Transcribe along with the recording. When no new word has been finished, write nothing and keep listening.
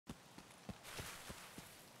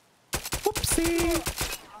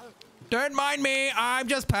Don't mind me. I'm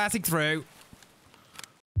just passing through.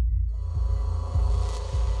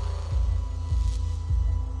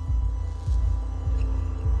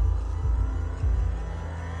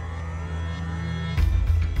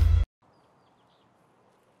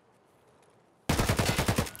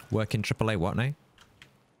 Working AAA what now?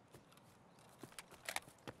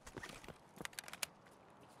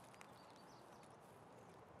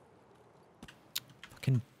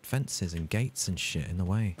 Fucking fences and gates and shit in the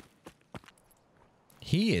way.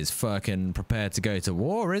 He is fucking prepared to go to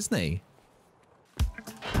war, isn't he?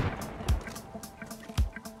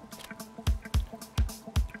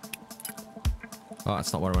 Oh,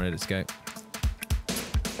 that's not where I wanted it to go.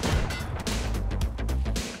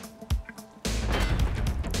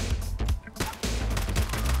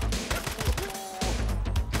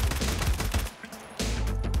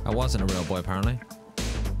 I wasn't a real boy, apparently.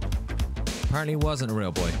 Apparently wasn't a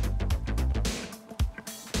real boy.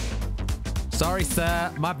 Sorry,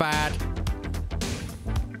 sir. My bad.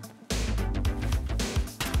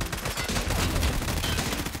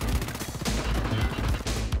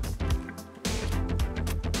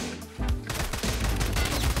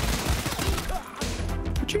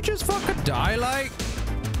 Would you just fucking die, like?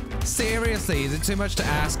 Seriously, is it too much to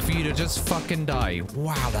ask for you to just fucking die?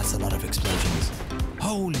 Wow, that's a lot of explosions.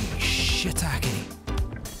 Holy shit-ackity.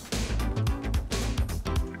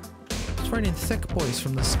 It's raining thick boys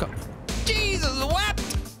from the sky. Jesus, what?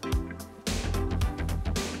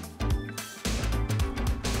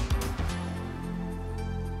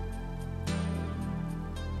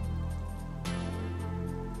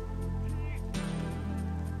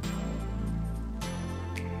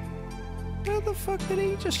 Where the fuck did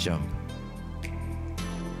he just jump?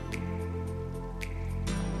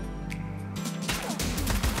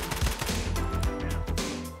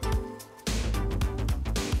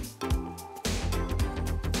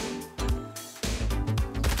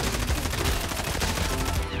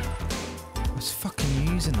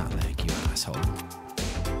 Using that leg, you asshole.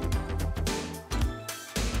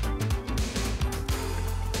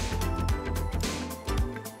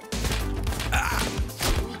 Ah!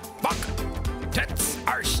 Fuck! Tits!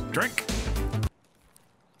 Arse! Drink!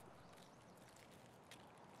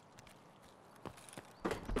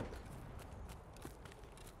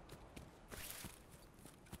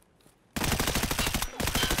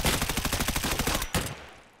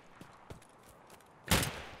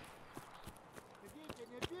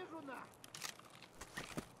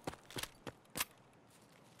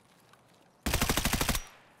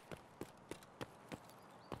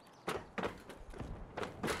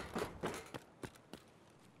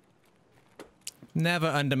 Never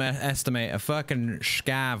underestimate a fucking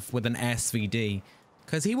scav with an SVD,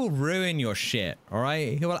 because he will ruin your shit,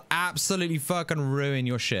 alright? He will absolutely fucking ruin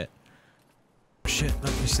your shit. Shit,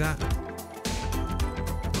 look, you see that?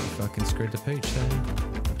 I fucking screwed the pooch then.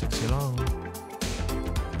 That took too long.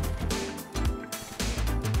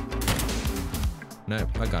 Nope,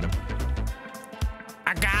 I got him.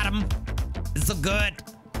 I got him! It's so good!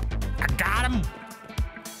 I got him!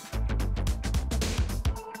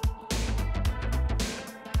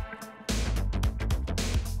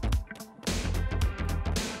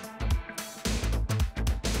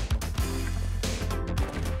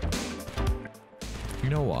 You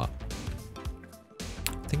know what?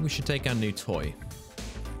 I think we should take our new toy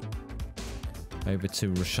over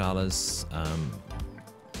to Rashala's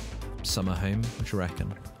summer home. What do you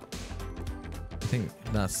reckon? I think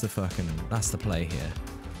that's the play here.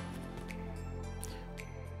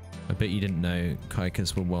 I bet you didn't know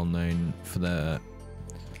Kaikas were well known for their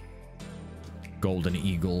golden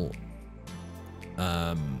eagle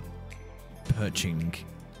perching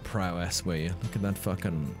prowess, where you look at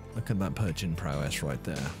that perching prowess right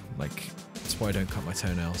there. Like, that's why I don't cut my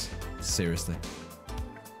toenails. Seriously.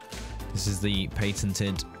 This is the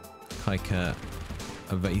patented Kaika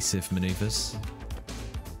evasive maneuvers.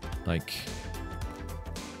 Like,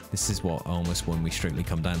 this is what almost when we Strictly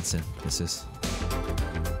Come Dancing. This is.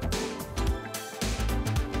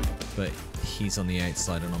 But he's on the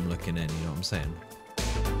outside and I'm looking in, you know what I'm saying?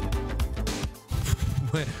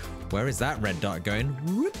 Where is that red dot going?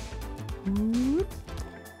 Whoop, whoop,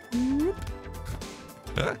 whoop.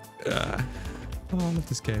 Oh, I love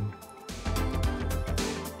this game.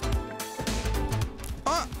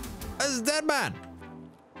 Oh, it's a dead man.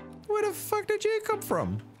 Where the fuck did you come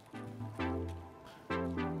from?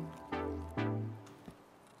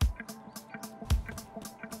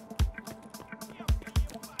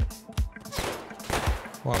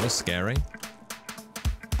 Wow, that was scary.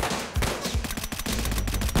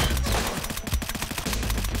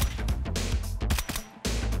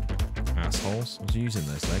 Assholes. I was using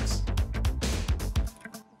those legs.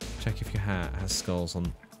 Check if your hat has skulls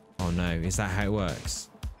on. Oh no, is that how it works?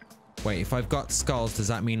 Wait, if I've got skulls, does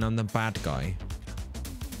that mean I'm the bad guy?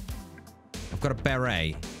 I've got a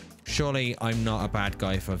beret. Surely I'm not a bad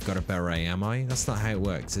guy if I've got a beret, am I? That's not how it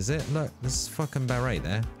works, is it? Look, there's a fucking beret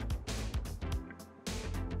there.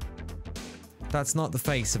 That's not the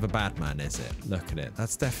face of a bad man, is it? Look at it.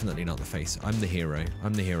 That's definitely not the face. I'm the hero.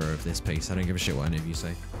 I'm the hero of this piece. I don't give a shit what any of you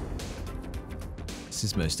say. This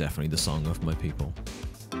is most definitely the song of my people.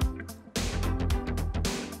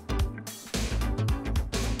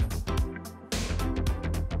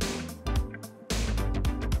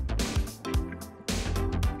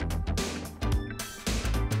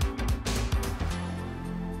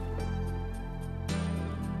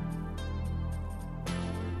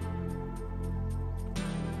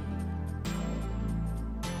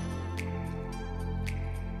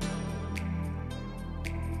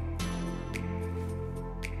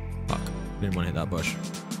 Didn't want to hit that bush.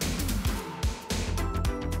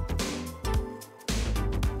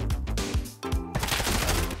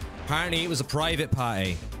 Apparently it was a private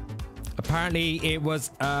party. Apparently it was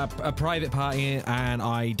a private party and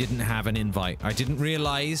I didn't have an invite. I didn't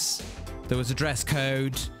realize there was a dress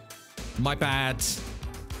code. My bad.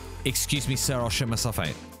 Excuse me, sir, I'll shut myself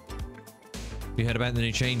out. We heard about the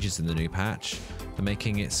new changes in the new patch. They're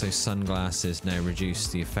making it so sunglasses now reduce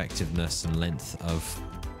the effectiveness and length of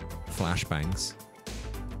flashbangs.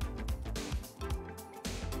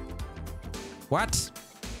 What?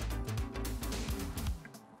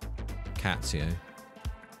 Katsuo.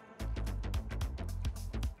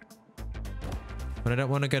 When I don't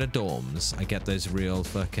want to go to dorms, I get those real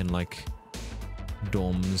fucking like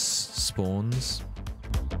dorms spawns.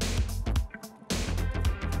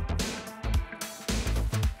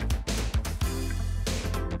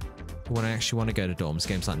 But when I actually want to go to dorms,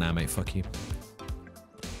 games like, nah mate, fuck you.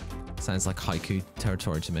 Sounds like haiku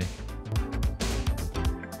territory to me.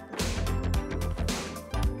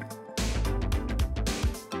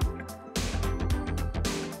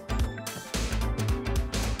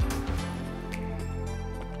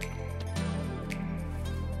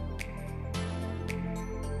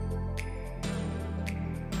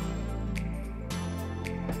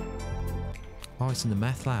 Oh, it's in the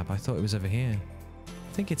meth lab. I thought it was over here.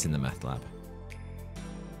 I think it's in the meth lab.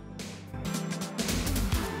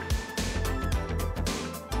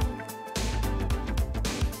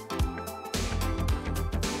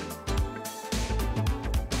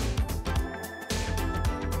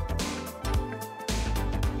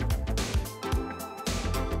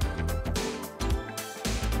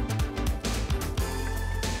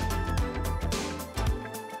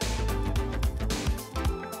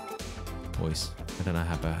 Boys, I don't know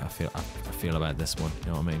how I feel about this one, you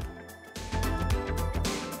know what I mean?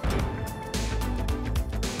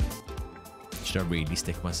 Should I really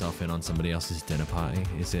stick myself in on somebody else's dinner party?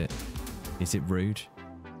 Is it rude?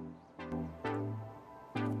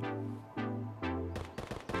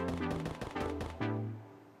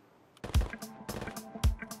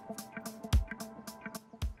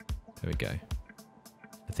 There we go.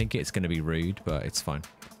 I think it's going to be rude, but it's fine.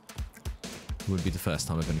 It would be the first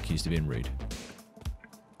time I've been accused of being rude.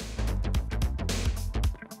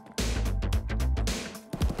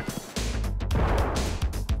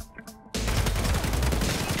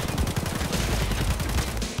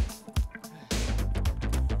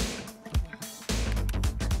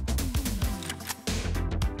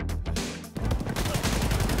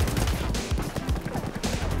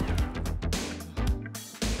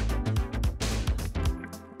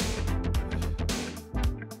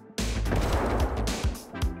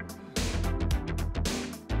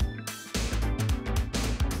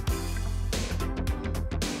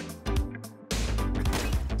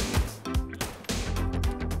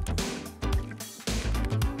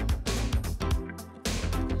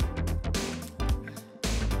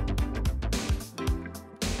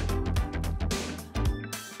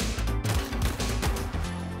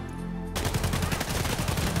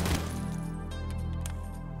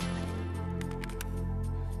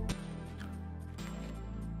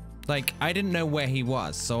 Like, I didn't know where he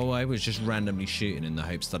was, so I was just randomly shooting in the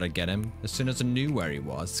hopes that I'd get him as soon as I knew where he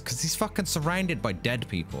was, because he's fucking surrounded by dead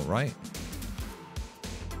people, right?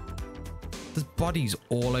 There's bodies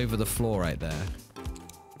all over the floor right there,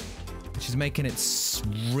 which is making it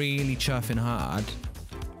really chuffing hard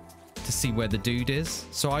to see where the dude is.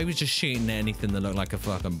 So I was just shooting at anything that looked like a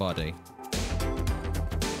fucking body.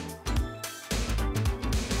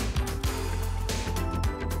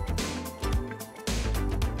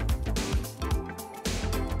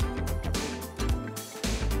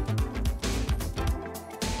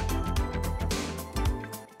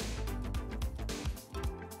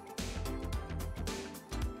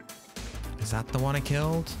 Is that the one I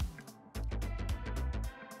killed?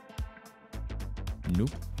 Nope.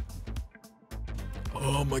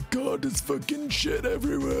 Oh my god, there's fucking shit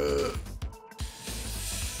everywhere.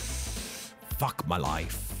 Fuck my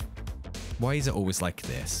life. Why is it always like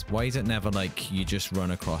this? Why is it never like you just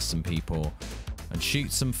run across some people and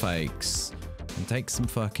shoot some fakes and take some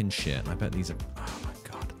fucking shit? I bet these are... Oh my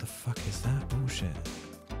god, what the fuck is that bullshit?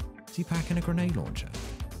 Is he packing a grenade launcher?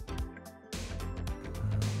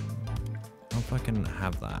 I'll fucking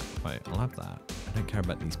have that. Right, I'll have that. I don't care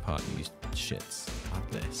about these party shits. I'll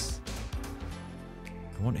have this.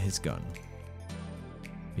 I want his gun.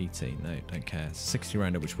 BT, no, don't care. It's a 60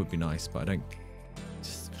 rounder, which would be nice, but I don't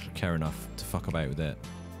just care enough to fuck about with it.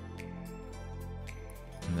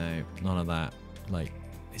 No, none of that. Like,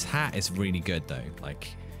 his hat is really good though. Like,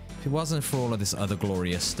 if it wasn't for all of this other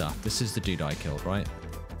glorious stuff, this is the dude I killed, right?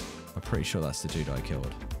 I'm pretty sure that's the dude I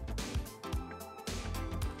killed.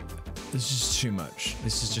 This is just too much.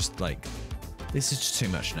 This is just like, this is just too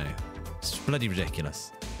much now. It's bloody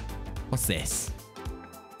ridiculous. What's this?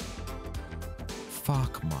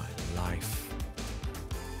 Fuck my life.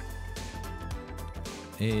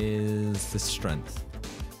 Is the strength.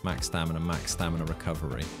 Max stamina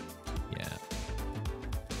recovery. Yeah.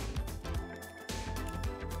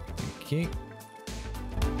 Thank you.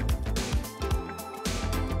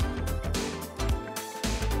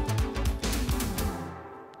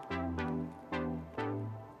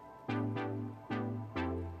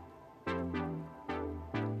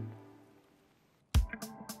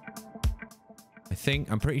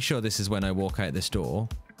 I'm pretty sure this is when I walk out this door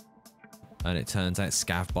and it turns out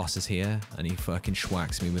Scav Boss is here and he fucking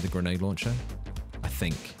schwacks me with a grenade launcher. I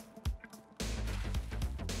think.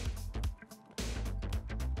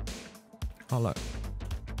 Oh, look.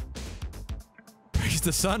 Praise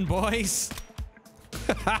the sun, boys.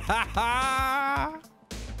 10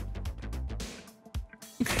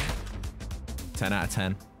 out of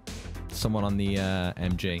 10. Someone on the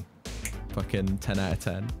MG. Fucking 10 out of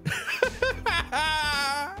 10.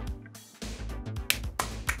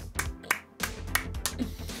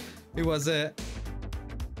 Who was it?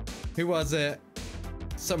 Who was it?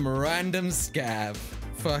 Some random scav.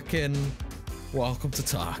 Fucking welcome to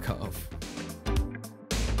Tarkov.